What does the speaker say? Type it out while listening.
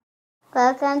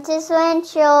Welcome to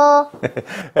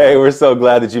Swinchel. Hey, we're so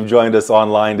glad that you've joined us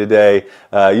online today.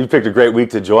 You picked a great week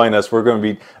to join us. We're going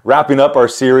to be wrapping up our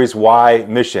series, Why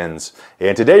Missions?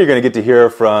 And today you're going to get to hear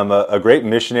from a great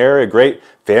missionary, a great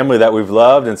family that we've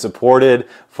loved and supported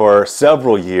for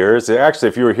several years. Actually,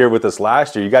 if you were here with us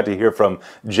last year, you got to hear from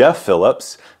Jeff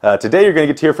Phillips. Today you're going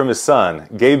to get to hear from his son,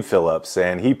 Gabe Phillips,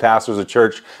 and he pastors a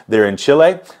church there in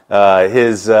Chile.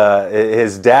 His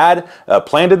dad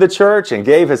planted the church, and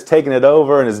Gabe has taken it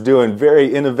over and is doing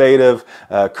very innovative,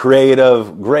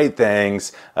 creative, great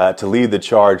things to lead the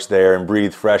charge there and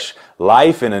breathe fresh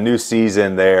life in a new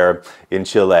season there in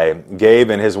Chile. Gabe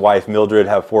and his wife Mildred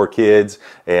have 4 kids,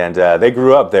 and they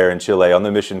grew up there in Chile on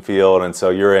the mission field. And so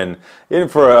you're in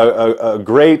for a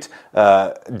great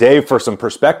day for some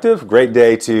perspective, great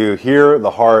day to hear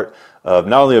the heart of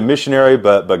not only a missionary,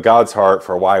 but God's heart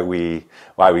for why we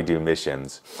do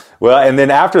missions. Well, and then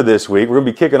after this week, we're going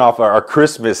to be kicking off our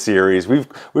Christmas series. We've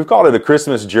called it a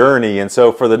Christmas journey. And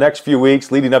so for the next few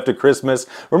weeks leading up to Christmas,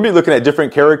 we're going to be looking at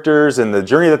different characters and the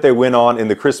journey that they went on in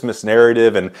the Christmas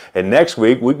narrative. And next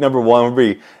week number 1,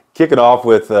 we'll be kicking off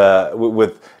with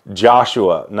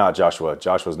Joshua. Not Joshua.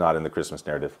 Joshua's not in the Christmas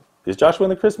narrative. Is Joshua in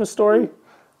the Christmas story?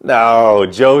 No,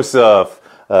 Joseph.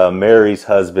 Mary's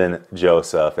husband,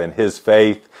 Joseph, and his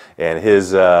faith and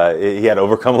he had to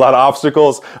overcome a lot of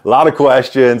obstacles, a lot of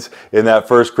questions in that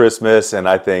first Christmas, and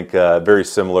I think very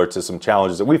similar to some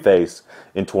challenges that we face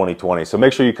in 2020. So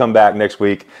make sure you come back next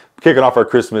week, kicking off our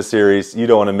Christmas series. You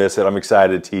don't want to miss it. I'm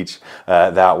excited to teach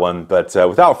that one. But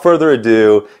without further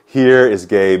ado, here is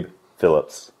Gabe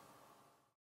Phillips.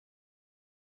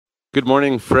 Good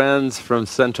morning, friends from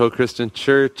Central Christian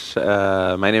Church.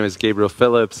 My name is Gabriel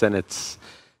Phillips, and it's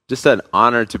just an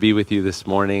honor to be with you this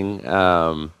morning.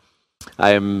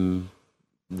 I am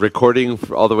recording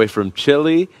all the way from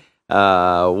Chile.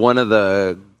 One of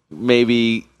the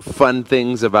maybe fun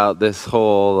things about this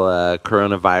whole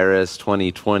coronavirus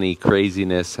 2020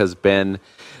 craziness has been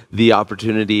the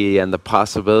opportunity and the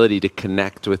possibility to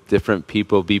connect with different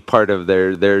people, be part of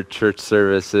their church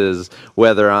services,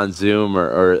 whether on Zoom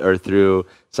or through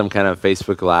some kind of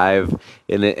Facebook Live.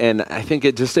 And I think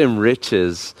it just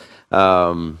enriches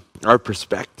our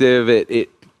perspective. It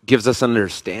gives us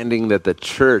understanding that the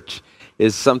church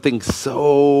is something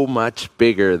so much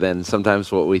bigger than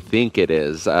sometimes what we think it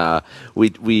is.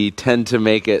 We tend to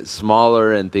make it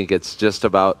smaller and think it's just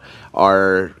about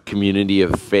our community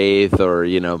of faith or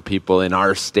people in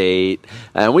our state.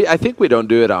 And I think we don't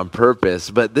do it on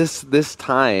purpose. But this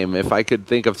time, if I could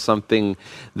think of something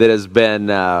that has been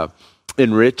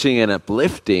enriching and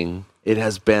uplifting, it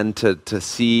has been to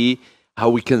see how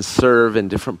we can serve in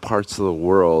different parts of the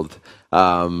world.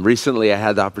 Recently, I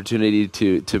had the opportunity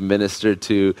to minister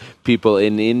to people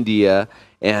in India,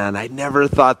 and I never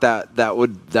thought that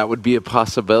would be a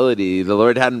possibility. The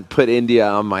Lord hadn't put India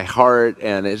on my heart,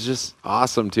 and it's just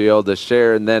awesome to be able to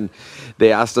share. And then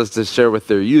they asked us to share with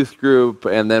their youth group,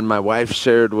 and then my wife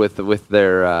shared with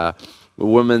their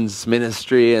women's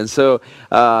ministry, and so.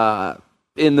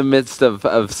 In the midst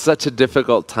of such a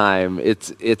difficult time,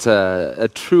 it's a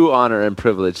true honor and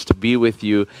privilege to be with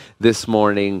you this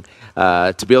morning,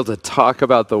 to be able to talk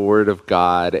about the Word of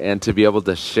God and to be able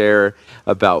to share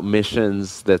about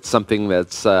missions. That's something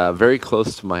that's very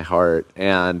close to my heart.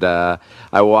 And I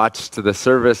watched the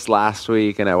service last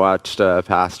week, and I watched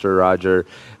Pastor Roger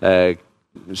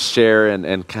share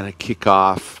and kind of kick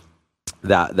off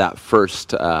that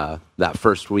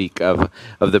first week of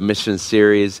the mission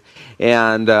series.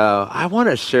 And I want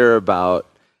to share about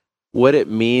what it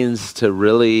means to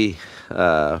really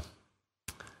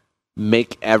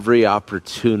make every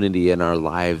opportunity in our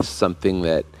lives something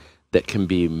that can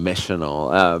be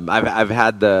missional. I've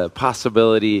had the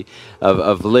possibility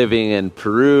of living in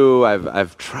Peru.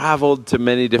 I've traveled to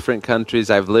many different countries.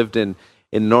 I've lived in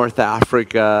North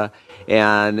Africa,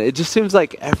 and it just seems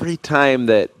like every time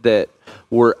that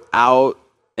we're out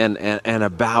and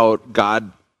about,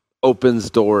 God opens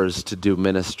doors to do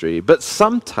ministry. But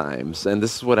sometimes, and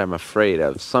this is what I'm afraid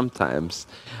of, sometimes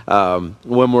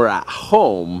when we're at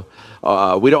home,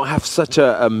 we don't have such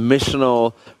a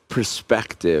missional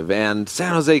perspective. And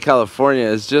San Jose, California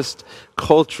is just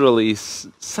culturally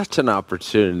such an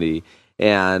opportunity.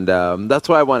 And that's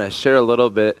why I want to share a little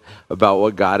bit about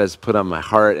what God has put on my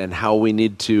heart and how we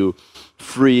need to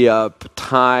free up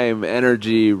time,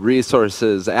 energy,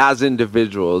 resources as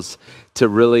individuals to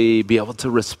really be able to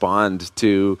respond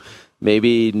to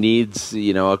maybe needs,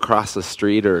 across the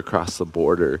street or across the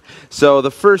border. So the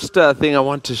first thing I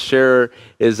want to share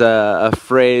is a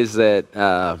phrase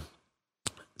that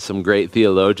some great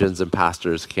theologians and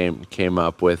pastors came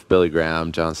up with, Billy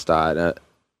Graham, John Stott,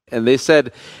 And they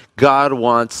said God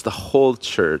wants the whole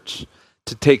church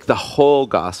to take the whole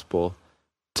gospel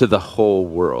to the whole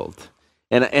world.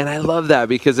 And I love that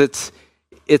because it's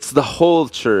the whole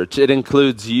church. It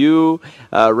includes you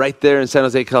right there in San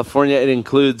Jose, California. It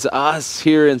includes us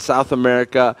here in South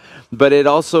America. But it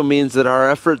also means that our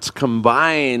efforts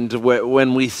combined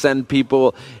when we send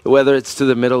people, whether it's to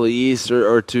the Middle East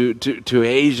or to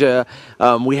Asia,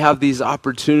 we have these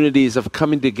opportunities of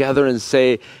coming together and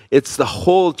say, it's the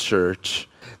whole church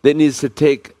that needs to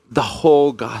take the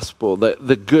whole gospel,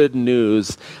 the good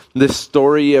news, the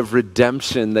story of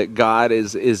redemption that God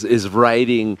is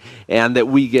writing and that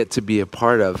we get to be a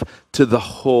part of to the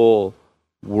whole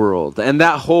world. And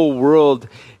that whole world,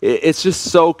 it's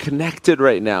just so connected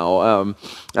right now.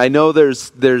 I know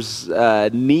there's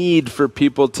need for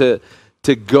people to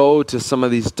go to some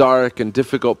of these dark and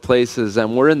difficult places,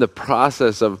 and we're in the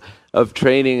process of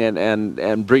training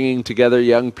and bringing together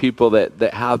young people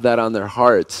that have that on their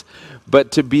hearts.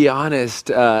 But to be honest,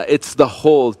 it's the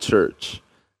whole church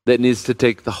that needs to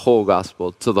take the whole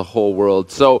gospel to the whole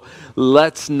world. So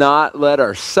let's not let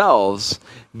ourselves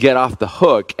get off the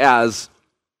hook as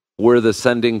we're the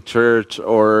sending church,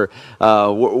 or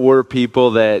we're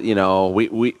people that,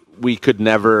 we could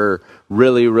never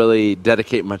really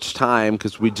dedicate much time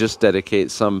because we just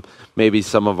dedicate maybe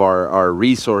some of our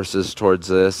resources towards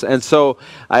this. And so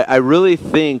I really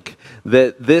think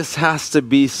that this has to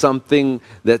be something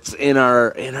that's in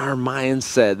our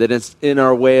mindset, that it's in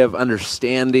our way of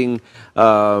understanding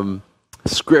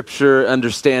Scripture,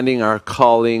 understanding our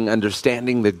calling,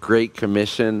 understanding the Great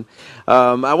Commission.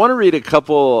 I want to read a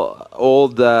couple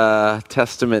Old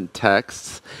Testament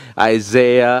texts.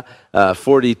 Isaiah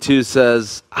 42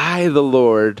 says, I, the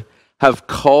Lord, have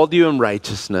called you in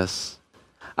righteousness.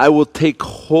 I will take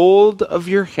hold of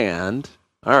your hand.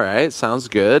 All right, sounds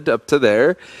good up to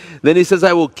there. Then he says,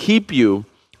 I will keep you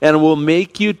and will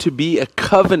make you to be a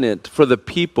covenant for the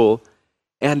people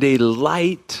and a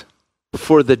light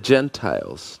for the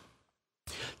Gentiles,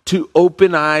 to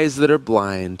open eyes that are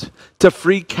blind, to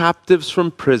free captives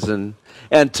from prison,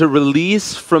 and to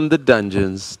release from the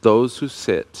dungeons those who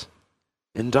sit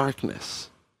in darkness.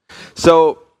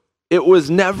 So it was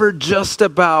never just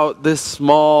about this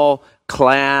small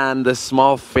clan, this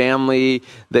small family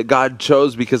that God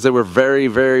chose because they were very,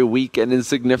 very weak and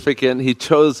insignificant. He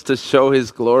chose to show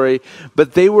his glory.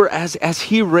 But they were, as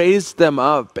he raised them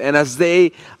up and as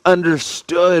they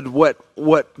understood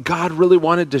what God really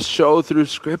wanted to show through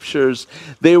scriptures,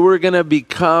 they were going to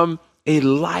become a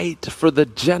light for the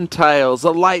Gentiles,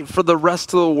 a light for the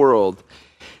rest of the world.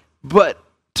 But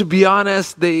to be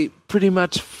honest, they pretty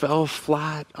much fell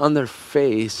flat on their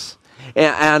face.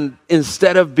 And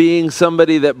instead of being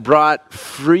somebody that brought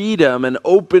freedom and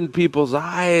opened people's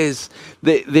eyes,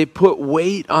 they put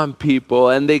weight on people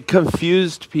and they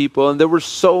confused people. And there were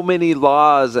so many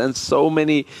laws and so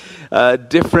many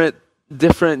different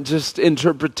just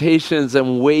interpretations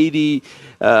and weighty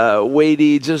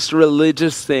just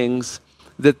religious things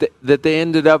that they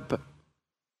ended up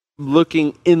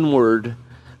looking inward,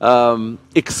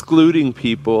 excluding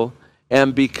people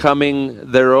and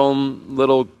becoming their own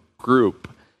little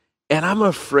group. And I'm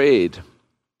afraid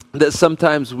that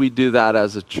sometimes we do that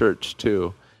as a church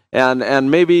too. And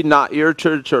maybe not your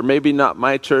church or maybe not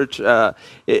my church.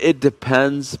 It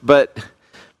depends. But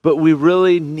we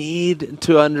really need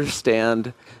to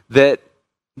understand that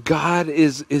God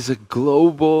is a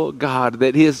global God,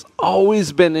 that he has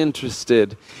always been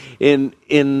interested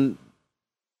in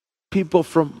people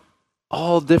from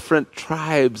all different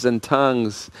tribes and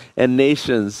tongues and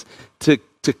nations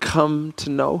to come to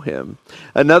know him.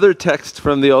 Another text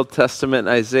from the Old Testament,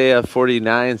 Isaiah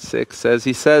 49:6 says,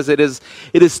 he says, it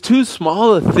is too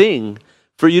small a thing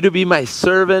for you to be my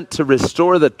servant to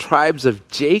restore the tribes of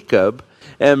Jacob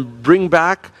and bring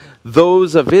back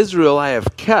those of Israel I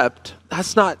have kept.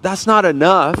 That's not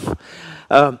enough.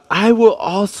 I will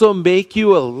also make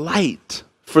you a light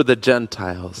for the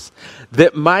Gentiles,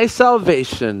 that my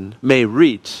salvation may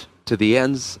reach to the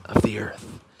ends of the earth.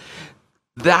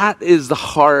 That is the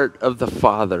heart of the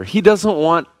Father. He doesn't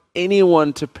want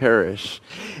anyone to perish.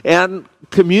 And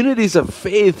communities of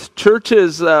faith,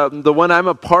 churches, the one I'm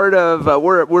a part of,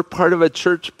 we're part of a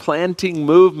church planting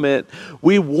movement.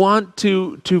 We want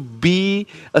to be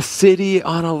a city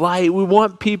on a light. We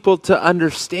want people to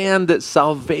understand that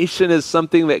salvation is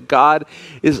something that God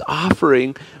is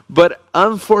offering. But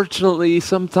unfortunately,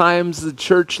 sometimes the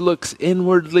church looks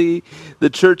inwardly. The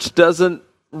church doesn't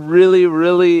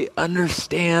really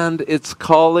understand its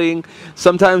calling.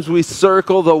 Sometimes we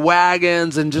circle the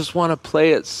wagons and just want to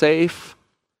play it safe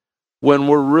when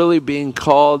we're really being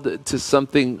called to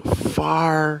something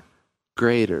far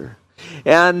greater.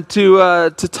 And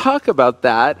to talk about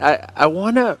that, I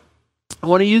want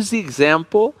to use the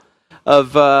example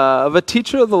of a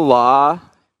teacher of the law,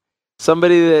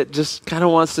 somebody that just kind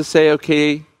of wants to say,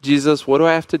 okay, Jesus, what do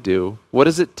I have to do? What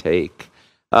does it take?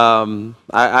 I want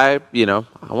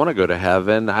to go to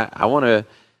heaven. I want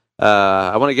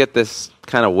to get this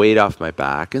kind of weight off my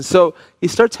back. And so he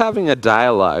starts having a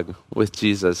dialogue with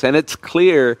Jesus, and it's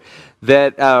clear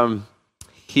that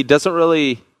he doesn't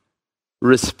really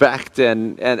respect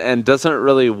and doesn't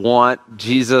really want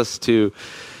Jesus to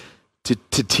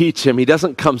teach him. He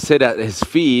doesn't come sit at his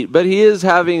feet, but he is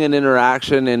having an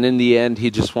interaction, and in the end, he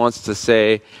just wants to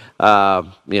say, I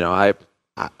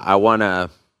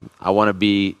want to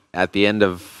be at the end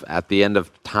of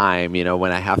time,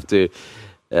 when I have to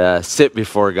sit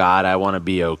before God, I want to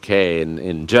be okay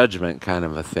in judgment, kind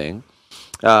of a thing.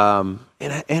 And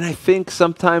I think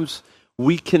sometimes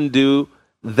we can do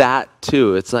that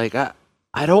too. It's like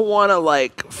I don't want to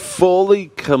fully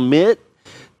commit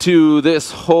to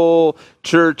this whole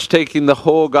church taking the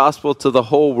whole gospel to the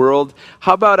whole world.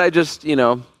 How about I just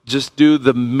do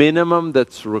the minimum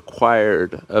that's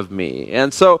required of me?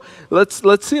 And so let's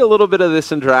see a little bit of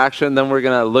this interaction. Then we're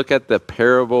going to look at the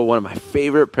parable, one of my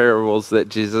favorite parables that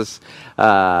Jesus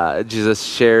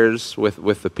shares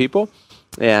with the people,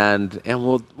 and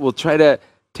we'll try to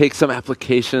take some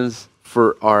applications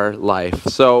for our life.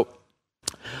 So,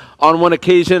 on one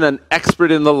occasion, an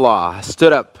expert in the law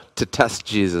stood up to test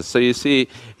Jesus. So you see,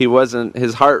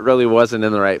 his heart really wasn't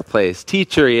in the right place.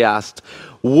 Teacher, he asked,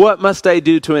 what must I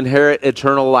do to inherit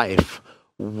eternal life?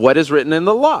 What is written in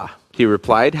the law? He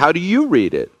replied, how do you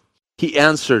read it? He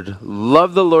answered,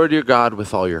 love the Lord your God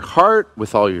with all your heart,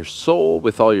 with all your soul,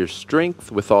 with all your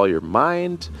strength, with all your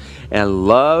mind, and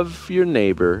love your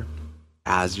neighbor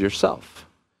as yourself.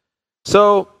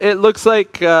 So it looks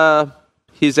like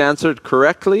he's answered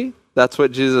correctly. That's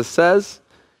what Jesus says.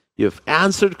 You've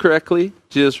answered correctly.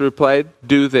 Jesus replied,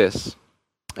 do this,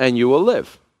 and you will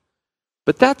live.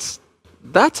 But that's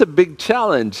a big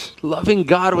challenge, loving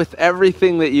God with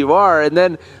everything that you are, and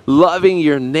then loving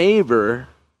your neighbor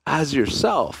as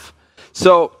yourself.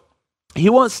 So he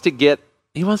wants to get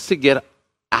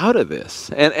out of this.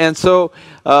 And so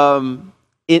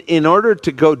in order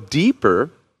to go deeper,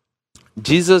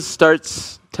 Jesus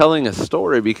starts telling a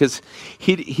story, because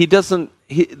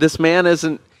this man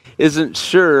isn't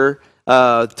sure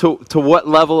to what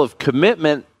level of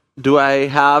commitment do I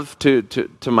have to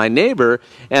my neighbor,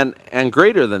 and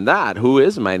greater than that, who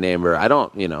is my neighbor? I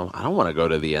don't want to go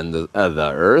to the end of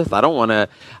the earth. I don't want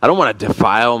to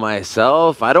defile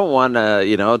myself. I don't want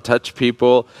to touch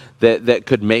people that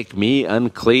could make me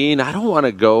unclean. I don't want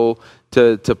to go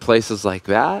to places like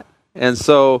that. And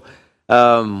so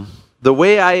the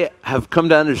way I have come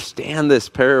to understand this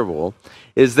parable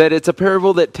is that it's a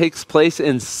parable that takes place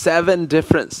in 7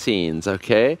 different scenes,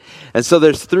 okay? And so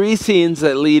there's 3 scenes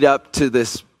that lead up to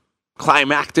this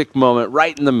climactic moment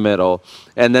right in the middle,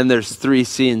 and then there's 3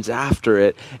 scenes after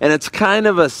it, and it's kind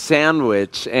of a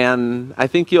sandwich. And I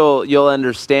think you'll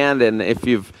understand, and if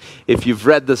you've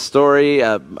read the story,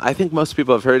 I think most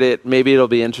people have heard it. Maybe it'll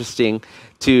be interesting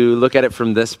to look at it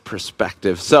from this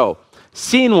perspective. So,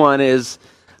 scene 1 is,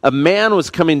 a man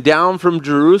was coming down from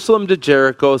Jerusalem to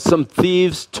Jericho. Some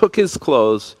thieves took his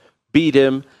clothes, beat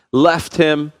him, left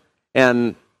him,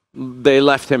 and they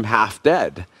left him half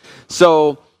dead.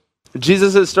 So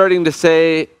Jesus is starting to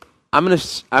say, I'm going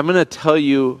to tell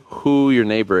you who your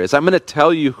neighbor is. I'm going to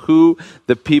tell you who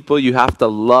the people you have to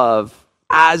love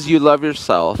as you love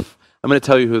yourself. I'm going to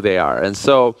tell you who they are. And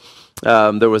so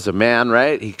there was a man,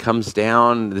 right? He comes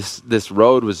down. This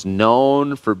road was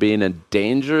known for being a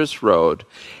dangerous road.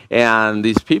 And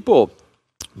these people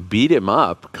beat him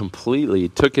up completely,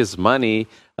 took his money,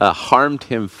 harmed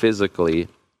him physically.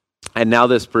 And now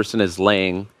this person is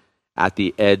laying at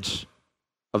the edge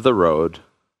of the road,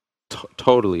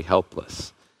 totally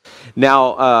helpless.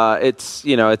 Now, it's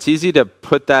easy to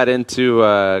put that into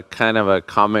kind of a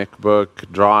comic book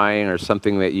drawing or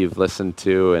something that you've listened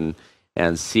to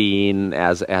and seen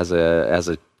as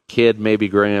a kid, maybe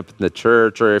growing up in the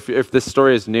church, or if this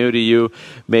story is new to you,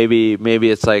 maybe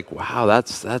it's like, wow,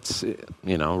 that's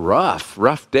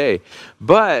rough day.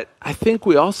 But I think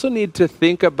we also need to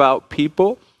think about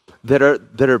people that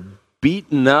are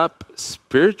beaten up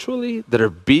spiritually, that are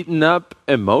beaten up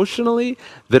emotionally,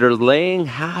 that are laying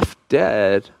half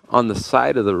dead on the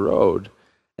side of the road,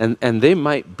 and they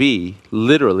might be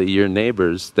literally your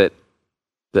neighbors that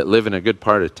live in a good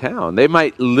part of town. They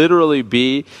might literally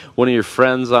be one of your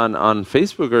friends on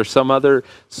Facebook or some other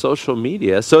social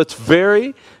media. So it's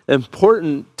very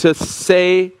important to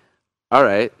say, all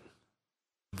right,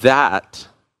 that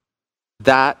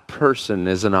that person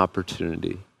is an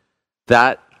opportunity.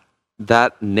 That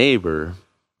neighbor,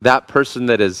 that person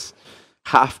that is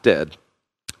half dead,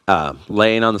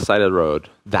 laying on the side of the road,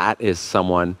 that is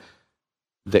someone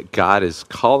that God is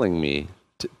calling me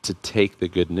to take the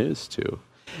good news to.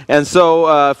 And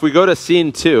so if we go to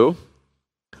scene 2,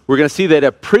 we're going to see that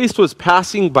a priest was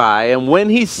passing by, and when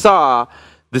he saw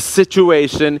the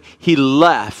situation, he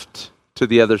left to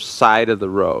the other side of the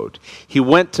road. He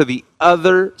went to the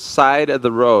other side of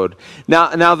the road.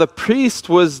 Now the priest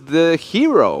was the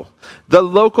hero, the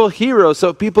local hero.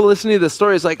 So people listening to the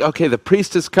story is like, okay, the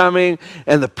priest is coming,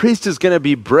 and the priest is going to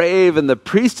be brave, and the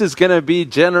priest is going to be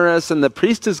generous, and the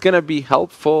priest is going to be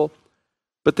helpful.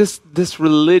 But this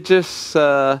religious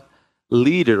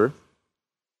leader,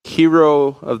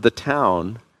 hero of the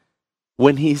town,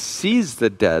 when he sees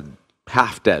the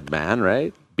half-dead man,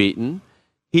 right, beaten,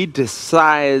 he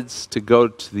decides to go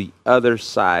to the other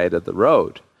side of the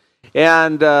road.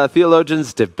 And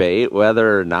theologians debate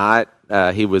whether or not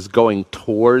he was going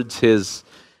towards his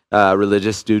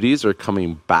religious duties or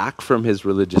coming back from his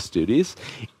religious duties.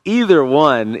 Either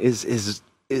one is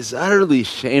utterly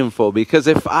shameful, because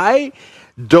if I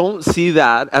don't see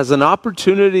that as an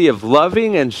opportunity of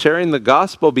loving and sharing the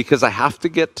gospel because I have to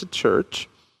get to church,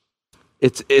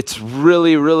 it's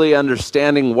really, really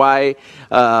understanding why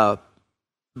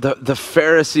the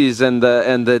Pharisees and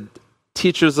the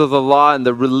teachers of the law and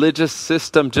the religious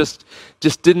system just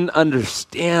didn't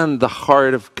understand the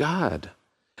heart of God.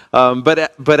 But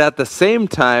at the same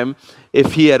time,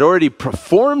 if he had already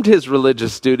performed his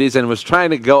religious duties and was trying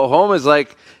to go home, is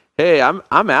like, hey,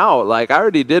 I'm out. Like, I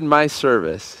already did my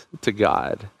service to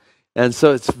God. And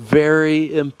so it's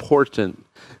very important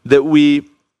that we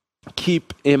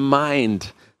keep in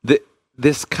mind that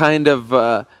this kind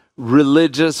of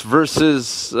religious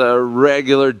versus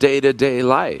regular day-to-day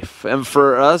life. And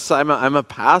for us, I'm a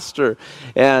pastor,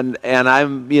 and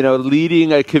I'm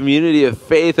leading a community of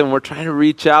faith, and we're trying to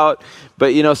reach out.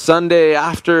 But Sunday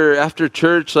after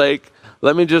church, like,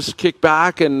 let me just kick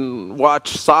back and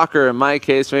watch soccer. In my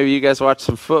case, maybe you guys watch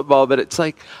some football, but it's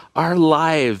like our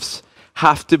lives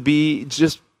have to be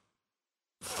just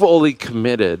fully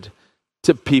committed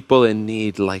to people in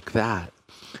need like that.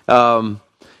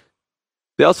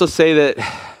 They also say that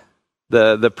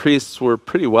the priests were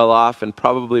pretty well off and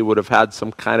probably would have had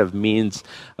some kind of means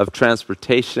of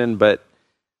transportation, but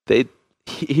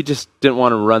he just didn't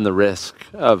want to run the risk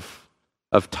of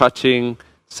touching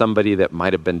somebody that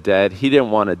might have been dead. He didn't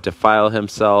want to defile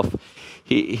himself.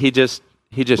 He just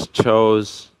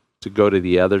chose to go to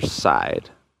the other side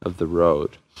of the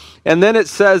road. And then it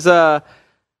says,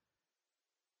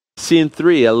 scene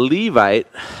 3, a Levite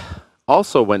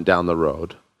also went down the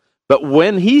road. But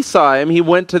when he saw him, he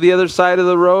went to the other side of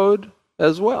the road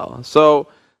as well. So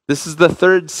this is the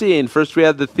third scene. First we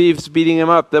had the thieves beating him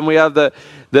up. Then we have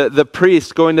the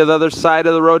priest going to the other side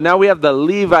of the road. Now we have the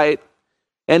Levite.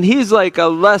 And he's like a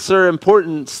lesser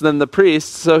importance than the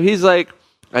priest. So he's like,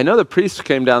 I know the priest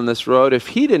came down this road. If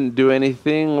he didn't do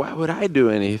anything, why would I do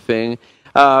anything?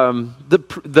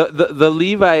 The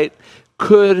Levite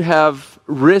could have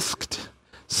risked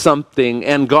something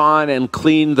and gone and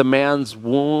cleaned the man's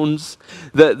wounds.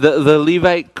 The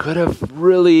Levite could have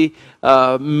really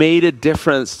made a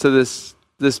difference to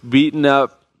this beaten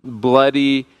up,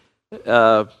 bloody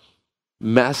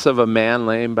mess of a man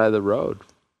laying by the road.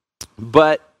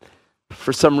 But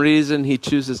for some reason, he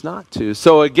chooses not to.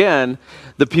 So again,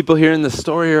 the people hearing the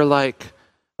story are like,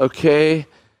 okay,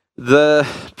 the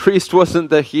priest wasn't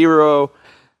the hero.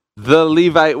 The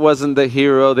Levite wasn't the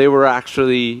hero. They were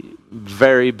actually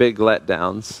very big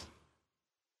letdowns.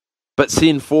 But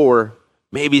scene 4,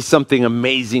 maybe something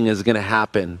amazing is going to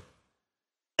happen.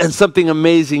 And something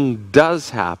amazing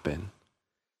does happen.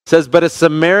 It says, but a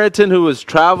Samaritan who was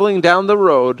traveling down the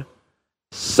road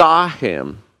saw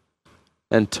him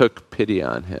and took pity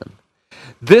on him.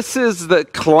 This is the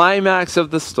climax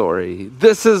of the story.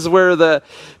 This is where the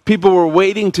people were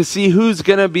waiting to see who's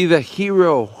going to be the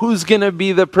hero, who's going to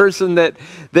be the person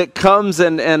that comes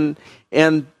and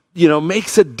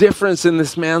makes a difference in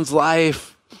this man's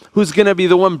life, who's going to be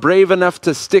the one brave enough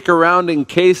to stick around in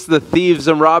case the thieves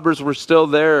and robbers were still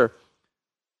there.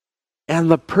 And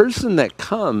the person that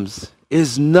comes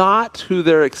is not who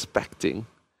they're expecting.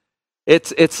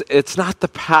 It's not the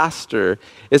pastor.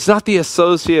 It's not the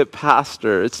associate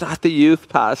pastor. It's not the youth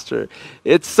pastor.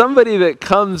 It's somebody that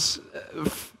comes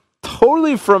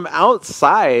totally from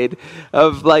outside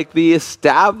of like the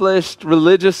established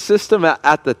religious system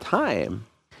at the time.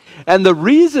 And the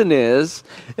reason is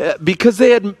because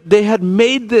they had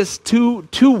made this too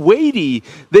weighty.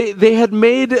 They had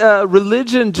made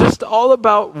religion just all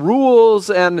about rules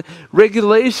and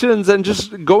regulations and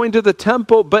just going to the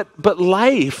temple, but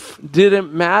life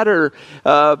didn't matter.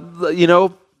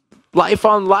 Life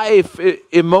on life,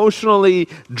 emotionally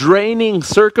draining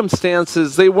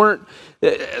circumstances. They weren't,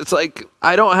 it's like,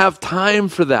 I don't have time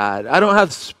for that. I don't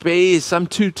have space. I'm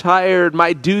too tired.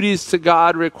 My duties to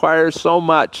God require so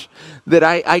much that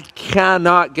I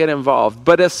cannot get involved.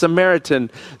 But a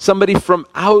Samaritan, somebody from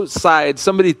outside,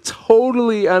 somebody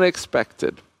totally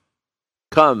unexpected,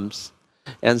 comes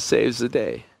and saves the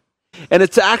day. And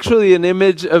it's actually an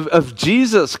image of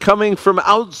Jesus coming from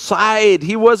outside.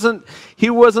 He wasn't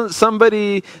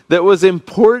somebody that was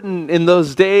important in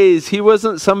those days. He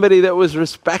wasn't somebody that was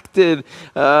respected.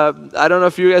 I don't know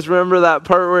if you guys remember that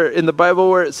part where in the Bible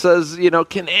where it says,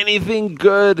 can anything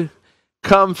good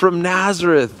come from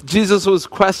Nazareth? Jesus was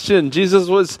questioned. Jesus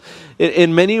was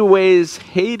in many ways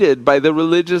hated by the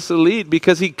religious elite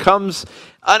because he comes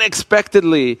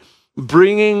unexpectedly,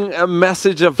 bringing a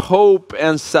message of hope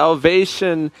and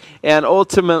salvation, and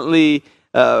ultimately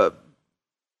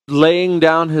laying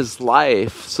down his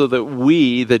life so that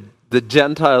we, the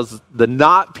Gentiles, the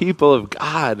not people of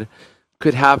God,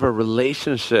 could have a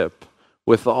relationship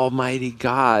with Almighty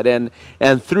God. And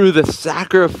through the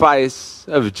sacrifice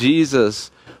of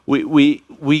Jesus,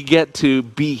 we get to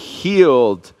be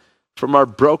healed from our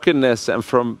brokenness and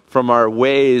from our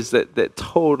ways that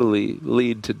totally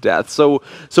lead to death. So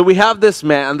we have this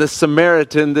man, this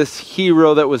Samaritan, this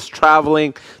hero that was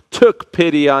traveling, took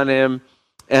pity on him,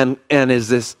 and is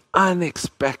this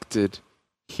unexpected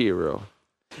hero.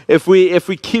 If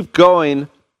we keep going,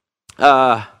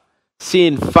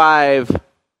 scene 5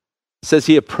 says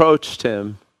he approached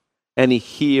him and he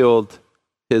healed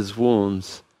his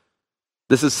wounds.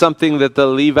 This is something that the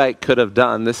Levite could have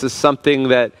done. This is something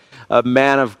that a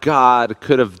man of God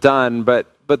could have done, but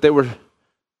they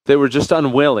were just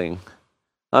unwilling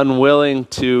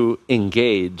to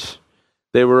engage.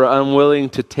 They were unwilling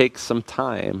to take some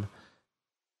time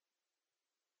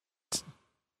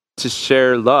to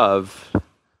share love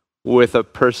with a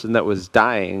person that was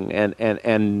dying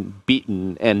and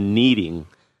beaten and needing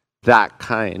that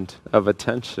kind of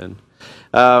attention.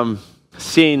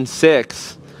 Scene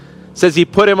 6 says he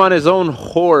put him on his own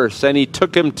horse and he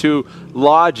took him to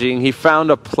lodging. He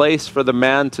found a place for the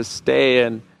man to stay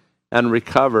and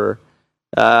recover.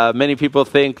 Many people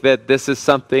think that this is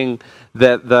something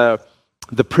that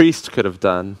the priest could have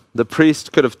done. The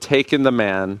priest could have taken the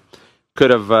man, could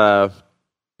have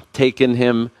taken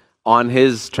him on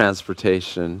his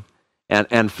transportation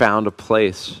and found a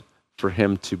place for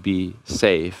him to be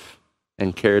safe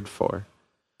and cared for.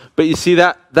 But you see,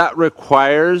 that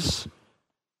requires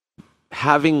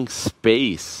having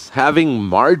space, having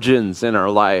margins in our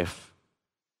life,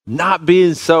 not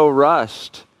being so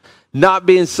rushed, not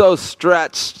being so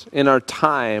stretched in our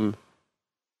time.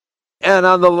 And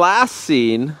on the last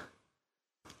scene,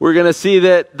 we're going to see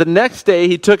that the next day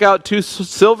he took out 2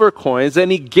 silver coins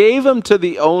and he gave them to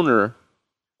the owner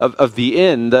of the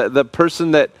inn, the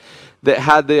person that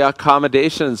had the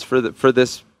accommodations for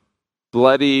this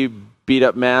bloody, beat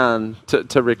up man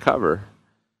to recover.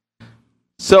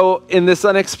 So in this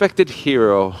unexpected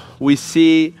hero, we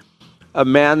see a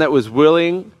man that was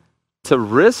willing to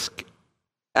risk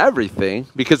everything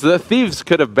because the thieves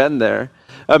could have been there.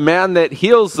 A man that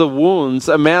heals the wounds,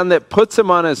 a man that puts him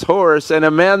on his horse, and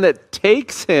a man that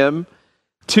takes him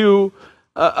to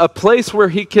a place where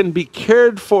he can be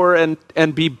cared for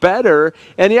and be better,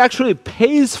 and he actually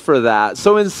pays for that.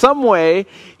 So in some way,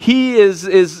 he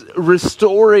is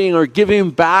restoring or giving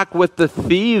back what the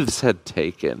thieves had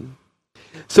taken.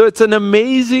 So it's an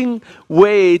amazing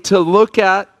way to look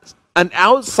at an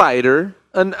outsider,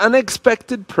 an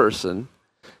unexpected person,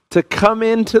 to come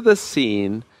into the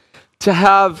scene, to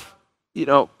have,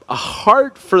 a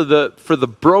heart for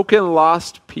the broken,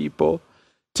 lost people,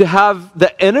 to have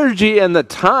the energy and the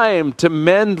time to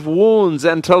mend wounds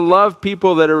and to love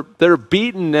people that are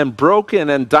beaten and broken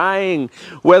and dying,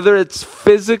 whether it's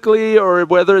physically or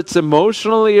whether it's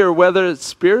emotionally or whether it's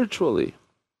spiritually.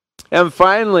 And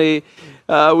finally,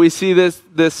 we see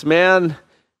this man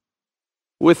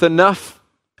with enough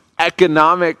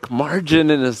economic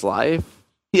margin in his life.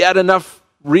 He had enough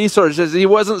resources. He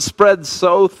wasn't spread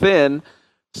so thin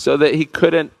so that he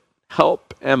couldn't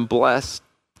help and bless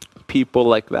people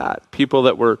like that. People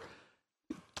that were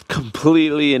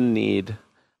completely in need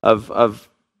of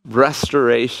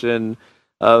restoration,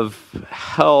 of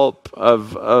help,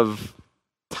 of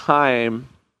time.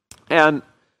 And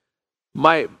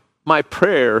my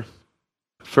prayer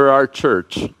for our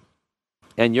church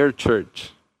and your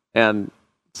church. And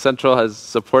Central has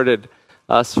supported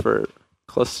us for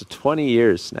close to 20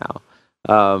 years now.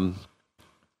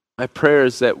 My prayer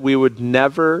is that we would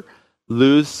never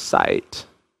lose sight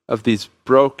of these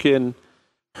broken,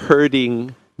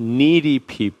 hurting, needy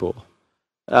people.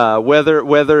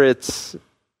 Whether it's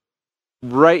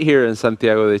right here in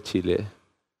Santiago de Chile,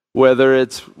 whether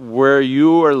it's where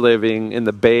you are living in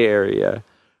the Bay Area,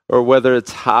 or whether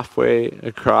it's halfway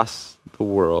across the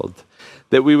world,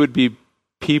 that we would be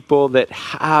people that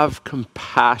have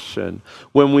compassion.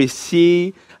 When we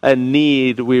see a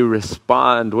need, we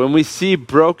respond. When we see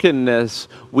brokenness,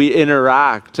 we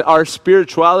interact. Our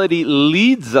spirituality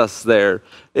leads us there.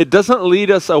 It doesn't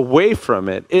lead us away from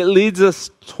it. It leads us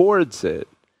towards it.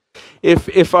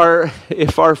 If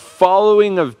our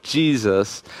following of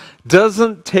Jesus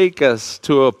doesn't take us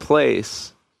to a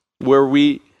place where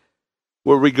we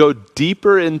go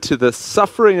deeper into the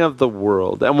suffering of the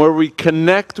world, and where we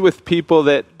connect with people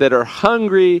that are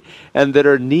hungry and that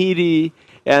are needy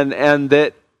and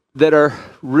that are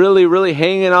really, really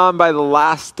hanging on by the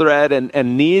last thread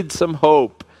and need some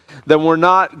hope, then we're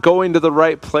not going to the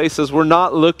right places. We're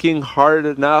not looking hard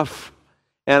enough.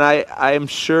 And I am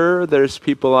sure there's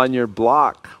people on your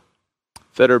block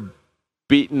that are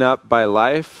beaten up by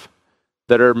life,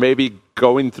 that are maybe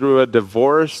going through a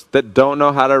divorce, that don't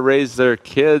know how to raise their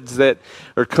kids, that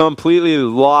are completely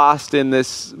lost in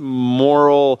this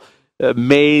moral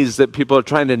maze that people are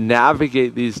trying to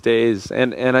navigate these days.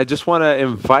 And I just want to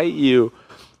invite you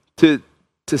to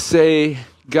say,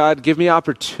 God, give me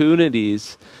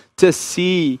opportunities to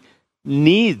see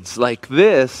needs like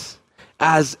this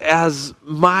as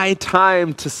my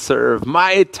time to serve,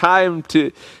 my time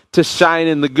to shine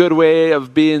in the good way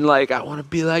of being like, I want to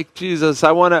be like Jesus.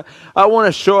 I want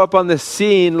to show up on the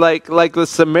scene like the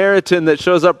Samaritan that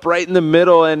shows up right in the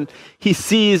middle, and he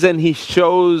sees and he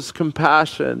shows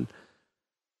compassion.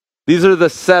 These are the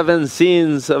 7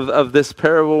 scenes of this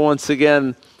parable once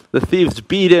again. The thieves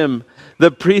beat him.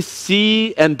 The priest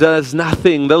sees and does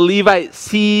nothing. The Levite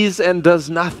sees and does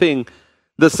nothing.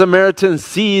 The Samaritan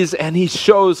sees and he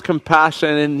shows compassion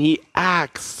and he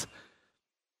acts.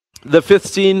 The 5th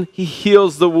scene, he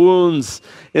heals the wounds.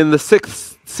 In the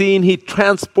 6th scene, he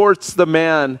transports the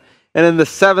man. And in the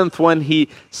 7th one, he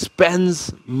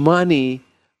spends money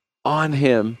on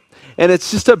him. And it's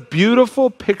just a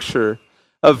beautiful picture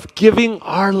of giving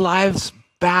our lives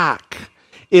back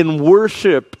in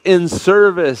worship, in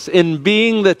service, in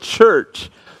being the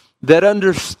church that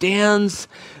understands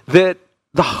that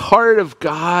the heart of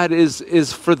God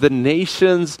is for the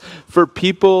nations, for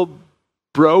people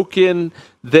broken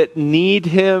that need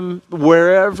him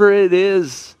wherever it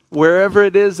is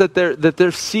that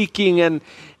they're seeking,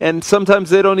 and sometimes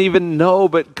they don't even know,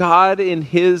 but God in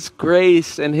his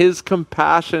grace and his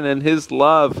compassion and his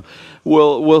love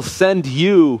will send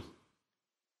you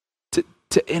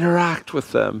to interact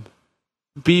with them.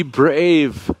 Be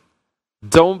brave.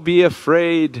 Don't be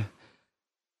afraid.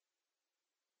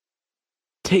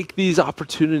 Take these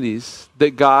opportunities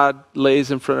that God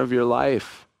lays in front of your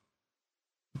life.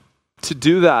 To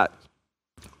do that,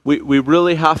 we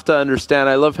really have to understand.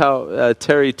 I love how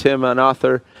Terry Tim, an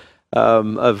author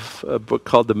of a book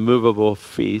called The Movable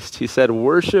Feast, he said,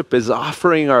 worship is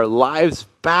offering our lives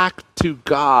back to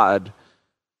God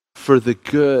for the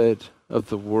good of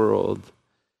the world.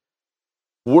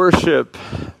 Worship,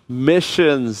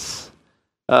 missions,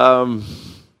 loving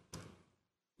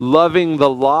the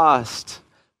lost,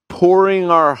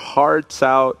 pouring our hearts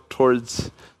out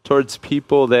towards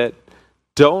people that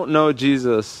don't know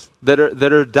Jesus, that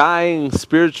are dying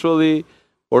spiritually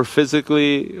or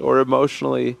physically or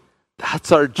emotionally.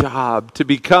 That's our job, to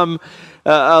become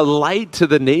a light to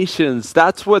the nations.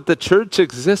 That's what the church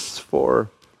exists for.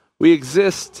 We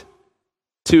exist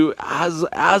to,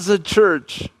 as a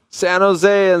church, San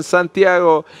Jose and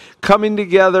Santiago, coming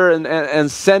together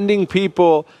and sending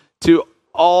people to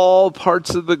all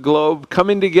parts of the globe,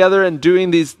 coming together and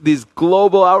doing these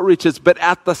global outreaches, but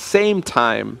at the same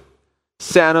time,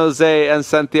 San Jose and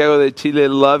Santiago de Chile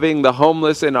loving the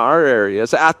homeless in our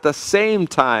areas, at the same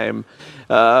time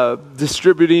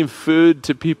distributing food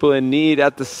to people in need,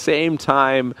 at the same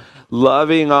time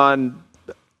loving on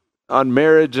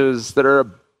marriages that are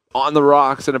on the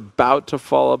rocks and about to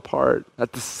fall apart,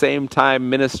 at the same time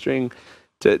ministering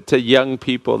to young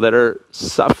people that are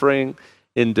suffering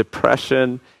in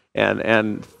depression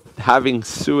and having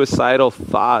suicidal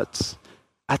thoughts.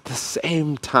 At the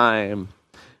same time,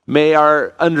 may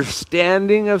our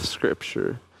understanding of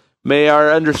Scripture, may our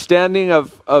understanding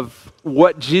of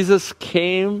what Jesus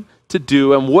came to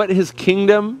do and what his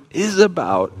kingdom is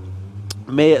about,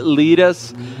 may it lead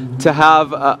us to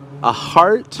have a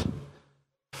heart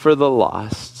for the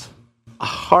lost, a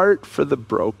heart for the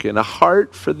broken, a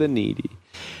heart for the needy.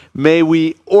 May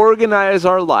we organize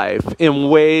our life in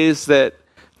ways that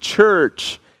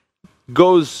church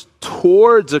goes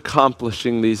towards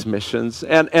accomplishing these missions,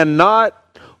 and not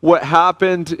what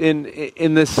happened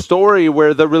in this story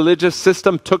where the religious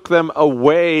system took them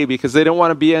away because they didn't want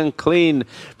to be unclean,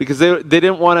 because they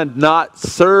didn't want to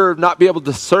not be able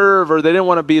to serve, or they didn't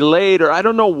want to be late, or I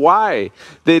don't know why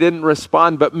they didn't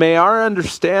respond. But may our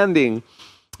understanding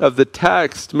of the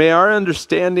text, may our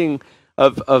understanding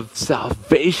of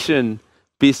salvation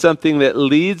be something that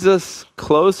leads us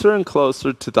closer and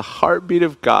closer to the heartbeat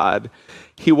of God.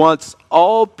 He wants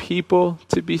all people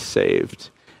to be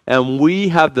saved, and we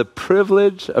have the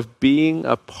privilege of being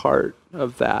a part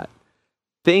of that.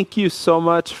 Thank you so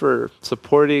much for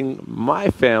supporting my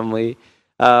family,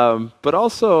 but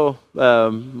also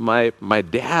my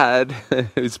dad,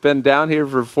 who's been down here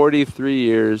for 43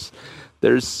 years.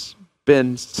 There's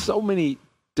been so many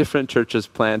different churches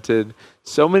planted,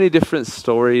 so many different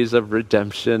stories of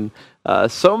redemption,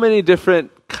 so many different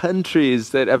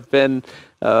countries that have been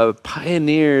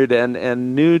pioneered,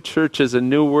 and new churches and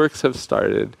new works have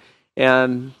started.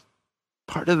 And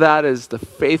part of that is the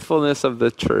faithfulness of the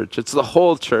church. It's the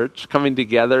whole church coming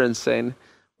together and saying,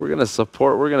 we're going to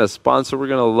support, we're going to sponsor, we're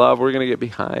going to love, we're going to get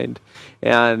behind.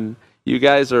 And you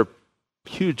guys are a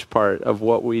huge part of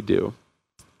what we do.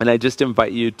 And I just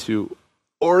invite you to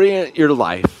orient your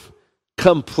life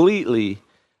completely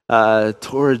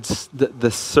towards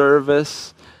the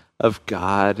service of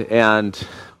God, and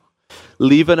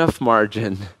leave enough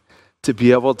margin to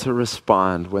be able to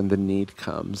respond when the need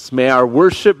comes. May our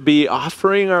worship be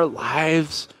offering our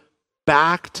lives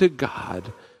back to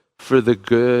God for the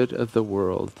good of the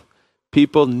world.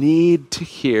 People need to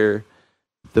hear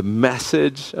the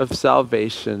message of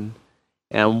salvation,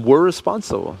 and we're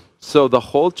responsible. So the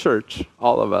whole church,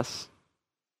 all of us,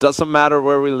 doesn't matter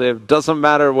where we live, doesn't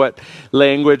matter what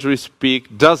language we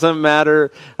speak, doesn't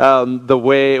matter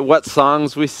what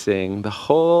songs we sing. The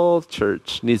whole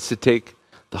church needs to take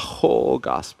the whole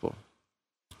gospel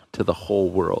to the whole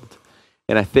world.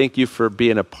 And I thank you for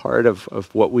being a part of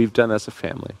what we've done as a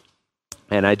family.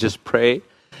 And I just pray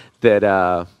that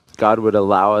God would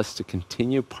allow us to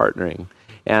continue partnering,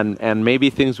 and maybe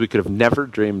things we could have never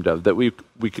dreamed of, that we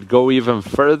could go even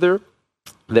further,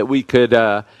 that we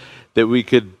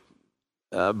could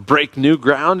break new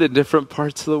ground in different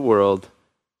parts of the world,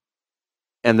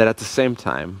 and that at the same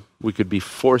time we could be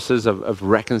forces of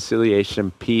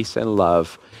reconciliation, peace, and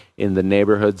love in the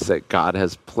neighborhoods that God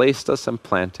has placed us and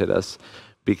planted us,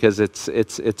 because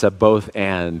it's a both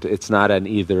and. It's not an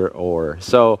either or.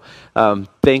 So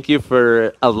thank you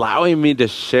for allowing me to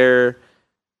share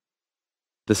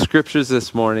the scriptures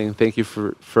this morning. Thank you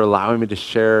for allowing me to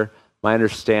share my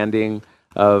understanding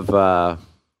of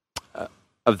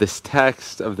this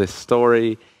text, of this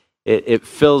story. It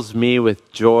fills me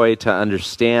with joy to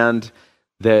understand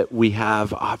that we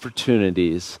have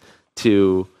opportunities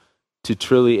to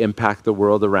truly impact the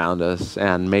world around us,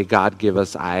 and may God give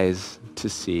us eyes to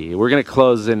see. We're going to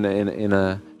close in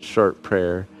a short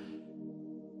prayer.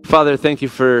 Father, thank you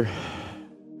for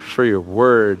your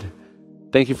word.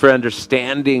 Thank you for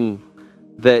understanding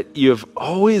that you have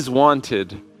always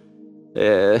wanted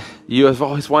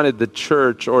the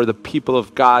church, or the people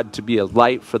of God, to be a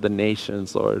light for the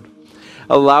nations, Lord.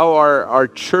 Allow our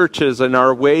churches and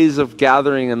our ways of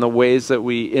gathering and the ways that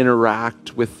we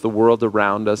interact with the world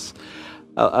around us,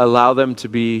 allow them to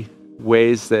be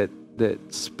ways that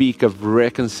speak of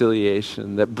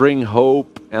reconciliation, that bring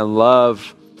hope and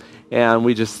love. And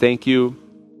we just thank you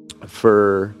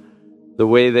for the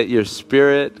way that your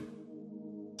Spirit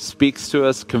speaks to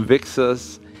us, convicts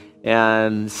us,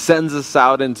 and sends us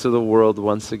out into the world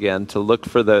once again to look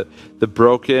for the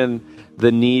broken,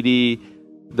 the needy,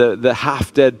 the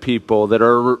half-dead people that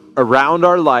are around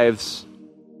our lives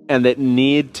and that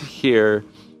need to hear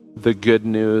the good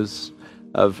news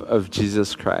of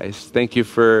Jesus Christ. Thank you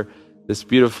for this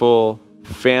beautiful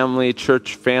family,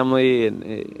 church family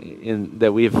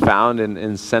that we have found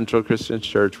in Central Christian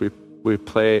Church. We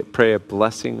pray a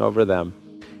blessing over them,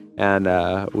 and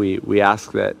we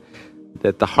ask that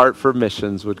the heart for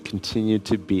missions would continue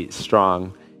to beat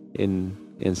strong in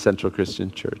Central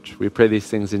Christian Church. We pray these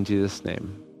things in Jesus'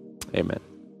 name. Amen.